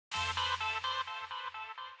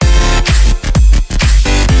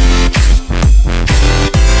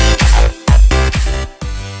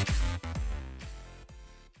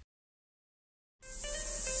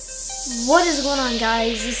What is going on,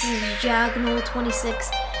 guys? This is Jagnol26,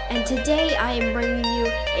 and today I am bringing you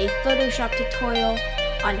a Photoshop tutorial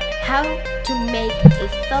on how to make a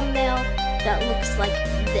thumbnail that looks like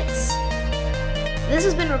this. This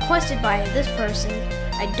has been requested by this person.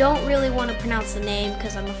 I don't really want to pronounce the name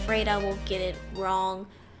because I'm afraid I will get it wrong.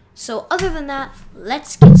 So other than that,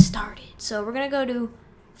 let's get started. So we're going to go to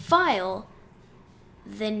File,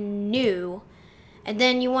 then New, and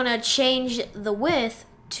then you want to change the width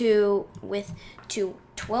to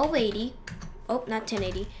 1280. Oh, not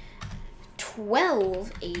 1080.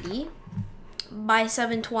 1280 by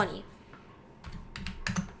 720.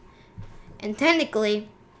 And technically,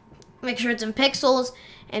 make sure it's in pixels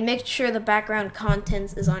and make sure the background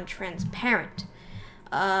contents is on transparent.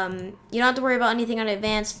 You don't have to worry about anything on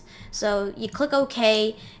advanced. So you click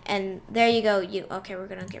OK, and there you go. Okay, we're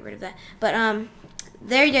gonna get rid of that. But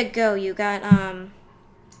there you go. You got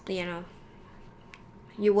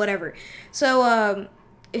whatever. So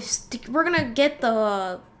we're gonna get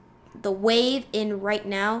the wave in right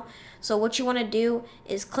now. So what you want to do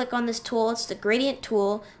is click on this tool. It's the gradient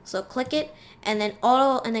tool. So click it, and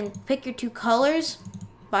then pick your two colors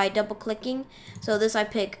by double clicking. So this I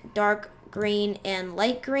pick dark green and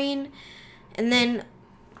light green, and then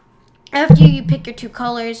after you pick your two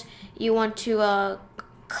colors, you want to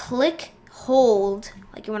hold,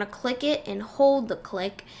 like you want to click it and hold the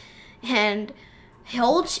click, and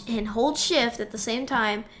hold shift at the same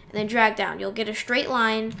time, and then drag down. You'll get a straight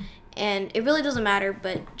line, and it really doesn't matter,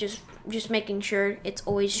 but just making sure it's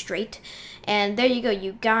always straight. And there you go.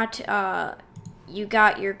 You got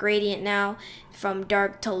your gradient now from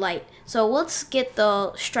dark to light. So let's get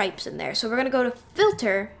the stripes in there. So we're gonna go to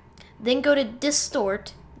Filter, then go to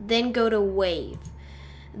Distort, then go to Wave.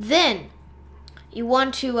 Then you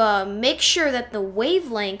want to make sure that the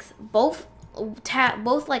wavelength, both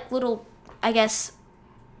like little, I guess,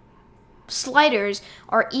 sliders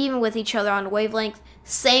are even with each other on wavelength.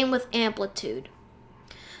 Same with amplitude.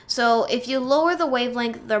 So if you lower the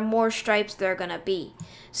wavelength, the more stripes there are gonna be.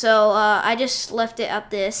 So I just left it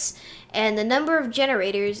at this, and the number of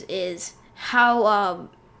generators is how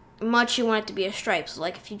much you want it to be a stripe. So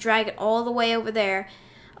like if you drag it all the way over there,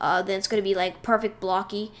 then it's gonna be like perfect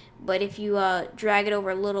blocky. But if you drag it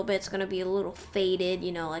over a little bit, it's gonna be a little faded,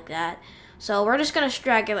 like that. So we're just gonna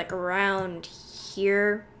drag it like around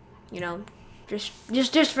here,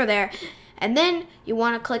 just for there. And then you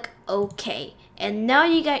want to click OK. And now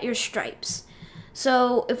you got your stripes.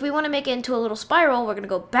 So if we want to make it into a little spiral, we're going to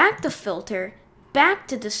go back to Filter, back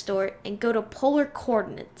to Distort, and go to Polar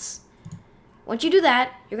Coordinates. Once you do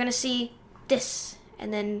that, you're going to see this.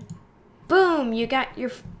 And then, boom, you got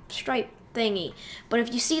your stripe thingy. But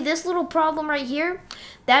if you see this little problem right here,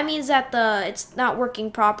 that means that it's not working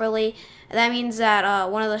properly. That means that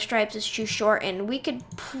one of the stripes is too short, and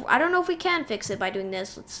I don't know if we can fix it by doing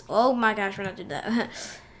this. Oh my gosh, we're not doing that.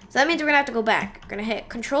 So that means we're gonna have to go back. We're gonna hit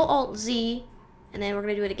Control-Alt-Z, and then we're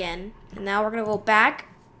gonna do it again. And now we're gonna go back,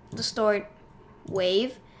 Distort,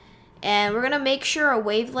 Wave, and we're gonna make sure our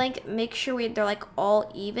wavelength, they're like all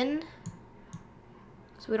even,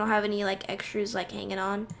 so we don't have any like extras like hanging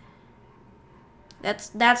on.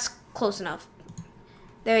 That's close enough.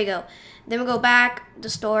 There you go. Then we go back,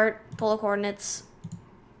 Distort, Polar Coordinates.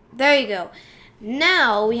 There you go.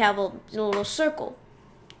 Now we have a little circle.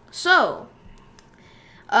 So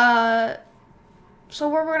what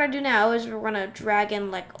we're gonna do now is we're gonna drag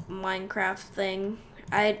in like Minecraft thing.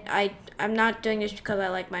 I'm not doing this because I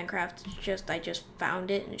like Minecraft. I just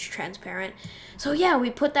found it and it's transparent. So yeah,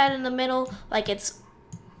 we put that in the middle like it's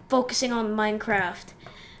focusing on Minecraft.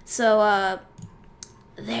 So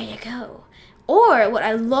there you go. Or what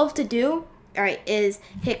I love to do, is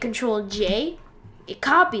hit Control-J. It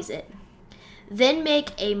copies it. Then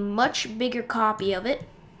make a much bigger copy of it.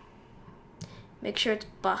 Make sure it's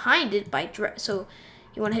behind it so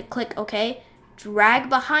you want to click OK. Drag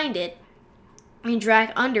behind it and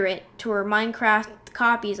drag under it to where Minecraft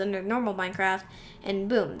copies under normal Minecraft, and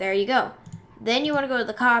boom, there you go. Then you want to go to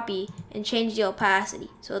the copy and change the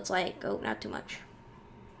opacity. So it's like, oh, not too much.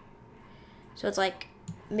 So it's like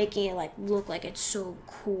making it like look like it's so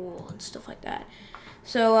cool and stuff like that.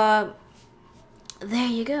 So there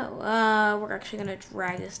you go. We're actually gonna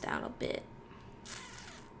drag this down a bit.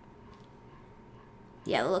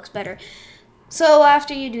 Yeah, it looks better. So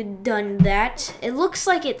after done that, it looks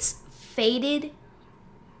like it's faded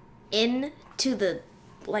into the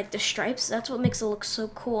stripes. That's what makes it look so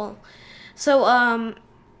cool. So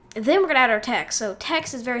then we're gonna add our text. So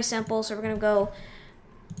text is very simple. So we're gonna go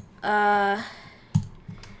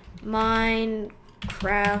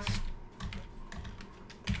Minecraft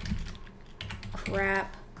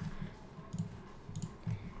crap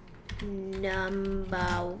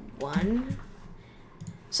number 1.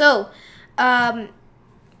 So,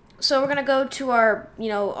 so we're gonna go to our,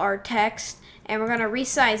 our text, and we're gonna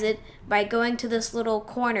resize it by going to this little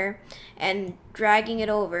corner and dragging it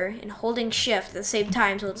over and holding shift at the same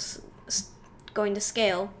time, so it's going to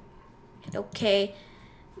scale. Hit OK.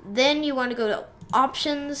 Then you want to go to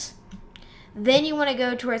options. Then you want to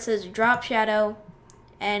go to where it says drop shadow,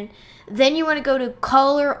 and then you want to go to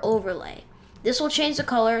color overlay. This will change the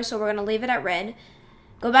color, so we're going to leave it at red.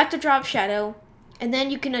 Go back to drop shadow, and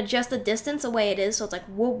then you can adjust the distance the way it is, so it's like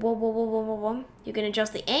whoop, whoop, whoop, whoop, whoop, whoop, whoop. You can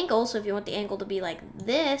adjust the angle, so if you want the angle to be like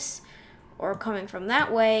this, or coming from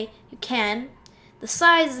that way, you can. The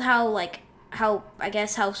size is how I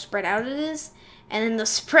guess how spread out it is, and then the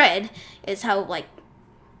spread is how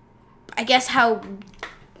I guess how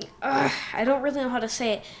I don't really know how to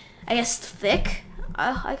say it. I guess thick.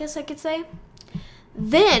 I guess I could say.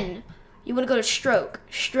 Then you want to go to stroke.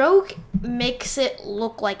 Stroke makes it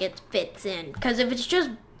look like it fits in. Because if it's just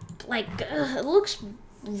it looks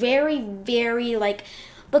very, very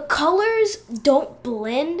the colors don't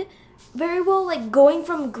blend very well. Like going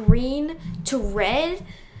from green to red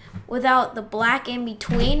without the black in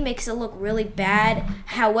between makes it look really bad.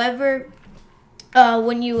 However,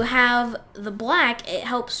 when you have the black, it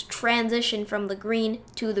helps transition from the green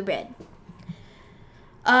to the red.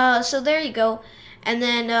 So there you go. And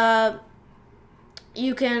then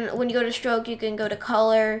you can, when you go to stroke, you can go to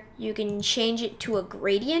color. You can change it to a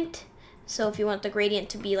gradient. So if you want the gradient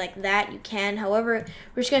to be like that, you can. However,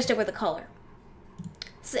 we're just going to stick with the color.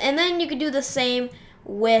 So, and then you can do the same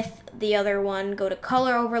with the other one. Go to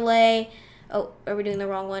color overlay. Oh, are we doing the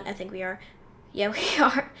wrong one? I think we are. Yeah, we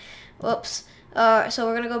are. Whoops. So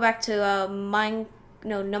we're going to go back to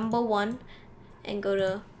number 1 and go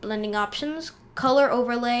to blending options, color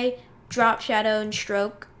overlay, drop shadow, and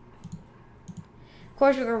stroke. Of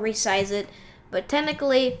course, we're going to resize it, but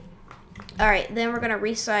technically, all right, then we're going to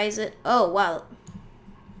resize it. Oh, wow.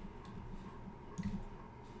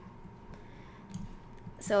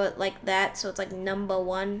 So it like that, so it's like number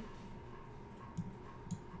 1.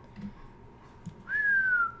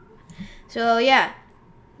 So yeah,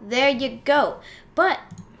 there you go. But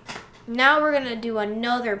now we're gonna do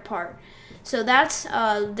another part. So that's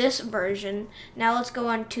this version. Now let's go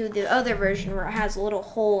on to the other version where it has a little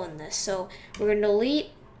hole in this. So we're gonna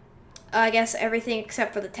delete, I guess, everything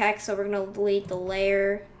except for the text. So we're gonna delete the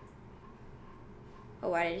layer. Oh,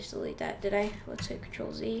 why did I just delete that? Did I? Let's hit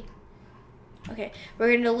Control Z. Okay,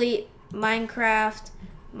 we're gonna delete Minecraft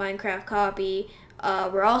copy.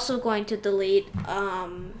 We're also going to delete,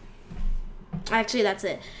 actually that's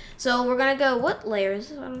it. So we're gonna go, what layer is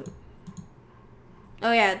this one?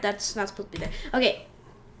 Oh yeah, that's not supposed to be there. Okay,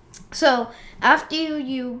 so after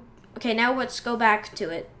okay, now let's go back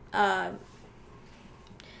to it.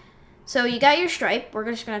 So you got your stripe. We're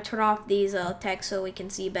just gonna turn off these text so we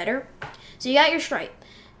can see better. So you got your stripe.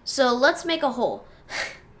 So let's make a hole.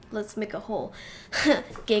 Let's make a hole.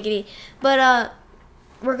 Giggity. But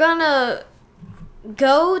we're gonna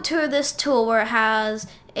go to this tool where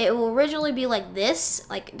it will originally be like this,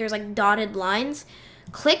 like there's like dotted lines.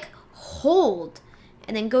 Click hold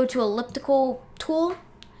and then go to elliptical tool.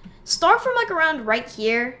 Start from like around right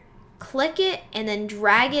here, click it, and then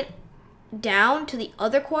drag it down to the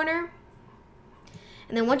other corner.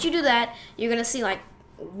 And then once you do that, you're gonna see like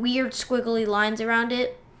weird squiggly lines around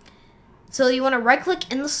it. So you want to right click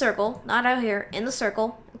in the circle, not out here, in the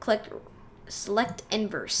circle, and click select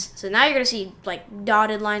inverse. So now you're gonna see like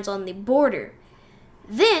dotted lines on the border.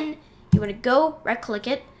 Then you want to go right click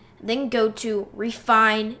it, then go to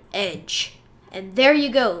refine edge. And there you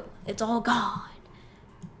go. It's all gone.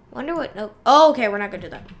 Wonder what, no. Oh, okay, we're not gonna do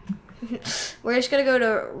that. We're just gonna go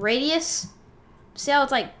to radius. See how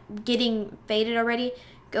it's like getting faded already?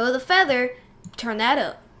 Go to the feather, turn that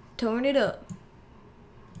up. Turn it up.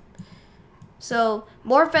 So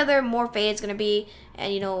more feather, more fade it's gonna be,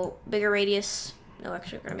 and bigger radius. No,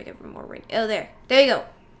 actually we're gonna make it more radius. Oh, there you go.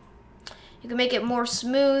 You can make it more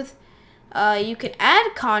smooth. You can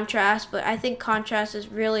add contrast, but I think contrast is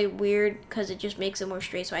really weird because it just makes it more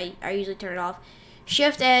straight, so I usually turn it off.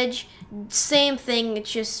 Shift edge, same thing, it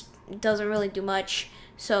just doesn't really do much.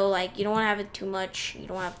 So like you don't want to have it too much, you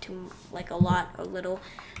don't have too a lot or little.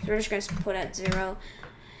 So we're just gonna put at 0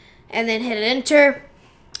 and then hit enter.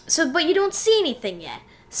 So but you don't see anything yet.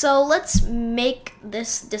 So let's make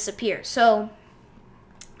this disappear. So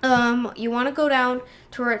you want to go down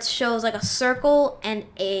to where it shows like a circle and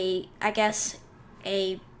I guess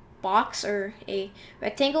a box or a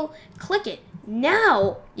rectangle. Click it.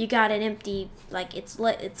 Now you got an empty, like it's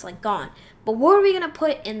like gone. But what are we gonna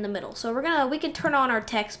put in the middle? So we can turn on our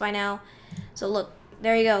text by now. So look,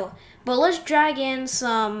 There you go. But let's drag in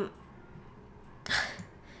some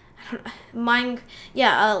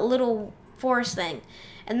a little forest thing.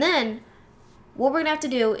 And then what we're gonna have to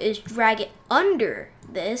do is drag it under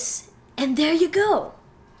this, and there you go.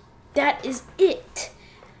 That is it.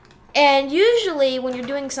 And usually when you're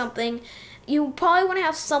doing something, you probably want to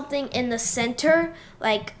have something in the center,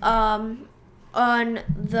 like on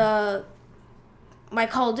my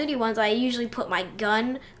Call of Duty ones, I usually put my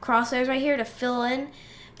gun crosshairs right here to fill in,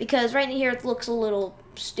 because right in here it looks a little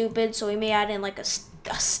stupid, so we may add in like a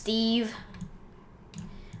Steve.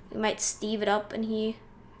 We might Steve it up in here.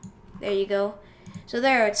 There you go. So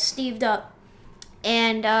there, it's Steved up.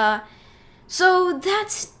 And so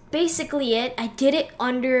that's basically it. I did it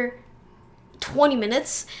under 20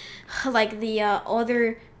 minutes, like the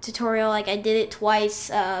other tutorial, like I did it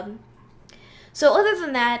twice. So other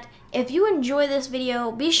than that, if you enjoy this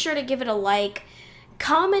video, be sure to give it a like.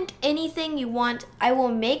 Comment anything you want. I will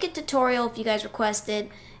make a tutorial if you guys request it.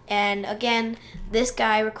 And again, this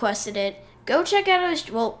guy requested it. Go check out his,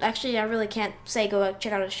 well, actually I really can't say go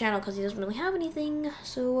check out his channel because he doesn't really have anything.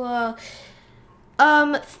 So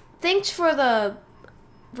thanks for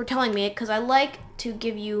telling me it, because I like to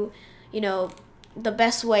give you, you know, the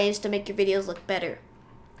best ways to make your videos look better.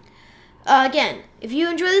 Again, if you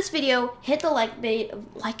enjoy this video, hit the like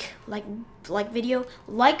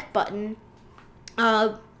button.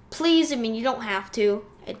 Please, I mean, you don't have to.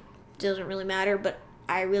 It doesn't really matter, but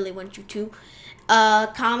I really want you to.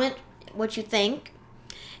 Comment what you think.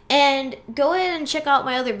 And go ahead and check out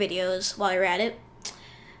my other videos while you're at it.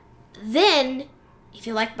 Then, if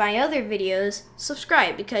you like my other videos,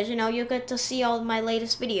 subscribe, because, you know, you'll get to see all of my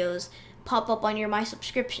latest videos pop up on your My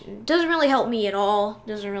Subscription. Doesn't really help me at all.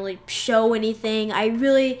 Doesn't really show anything. I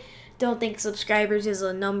really don't think subscribers is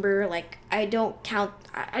a number. Like, I don't count.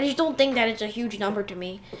 I just don't think that it's a huge number to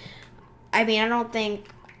me. I mean, I don't think,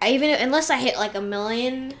 unless I hit like 1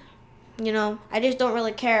 million, you know, I just don't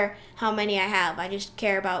really care how many I have. I just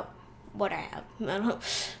care about what I have.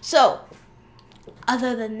 So,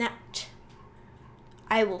 other than that,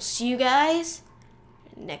 I will see you guys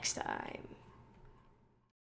next time.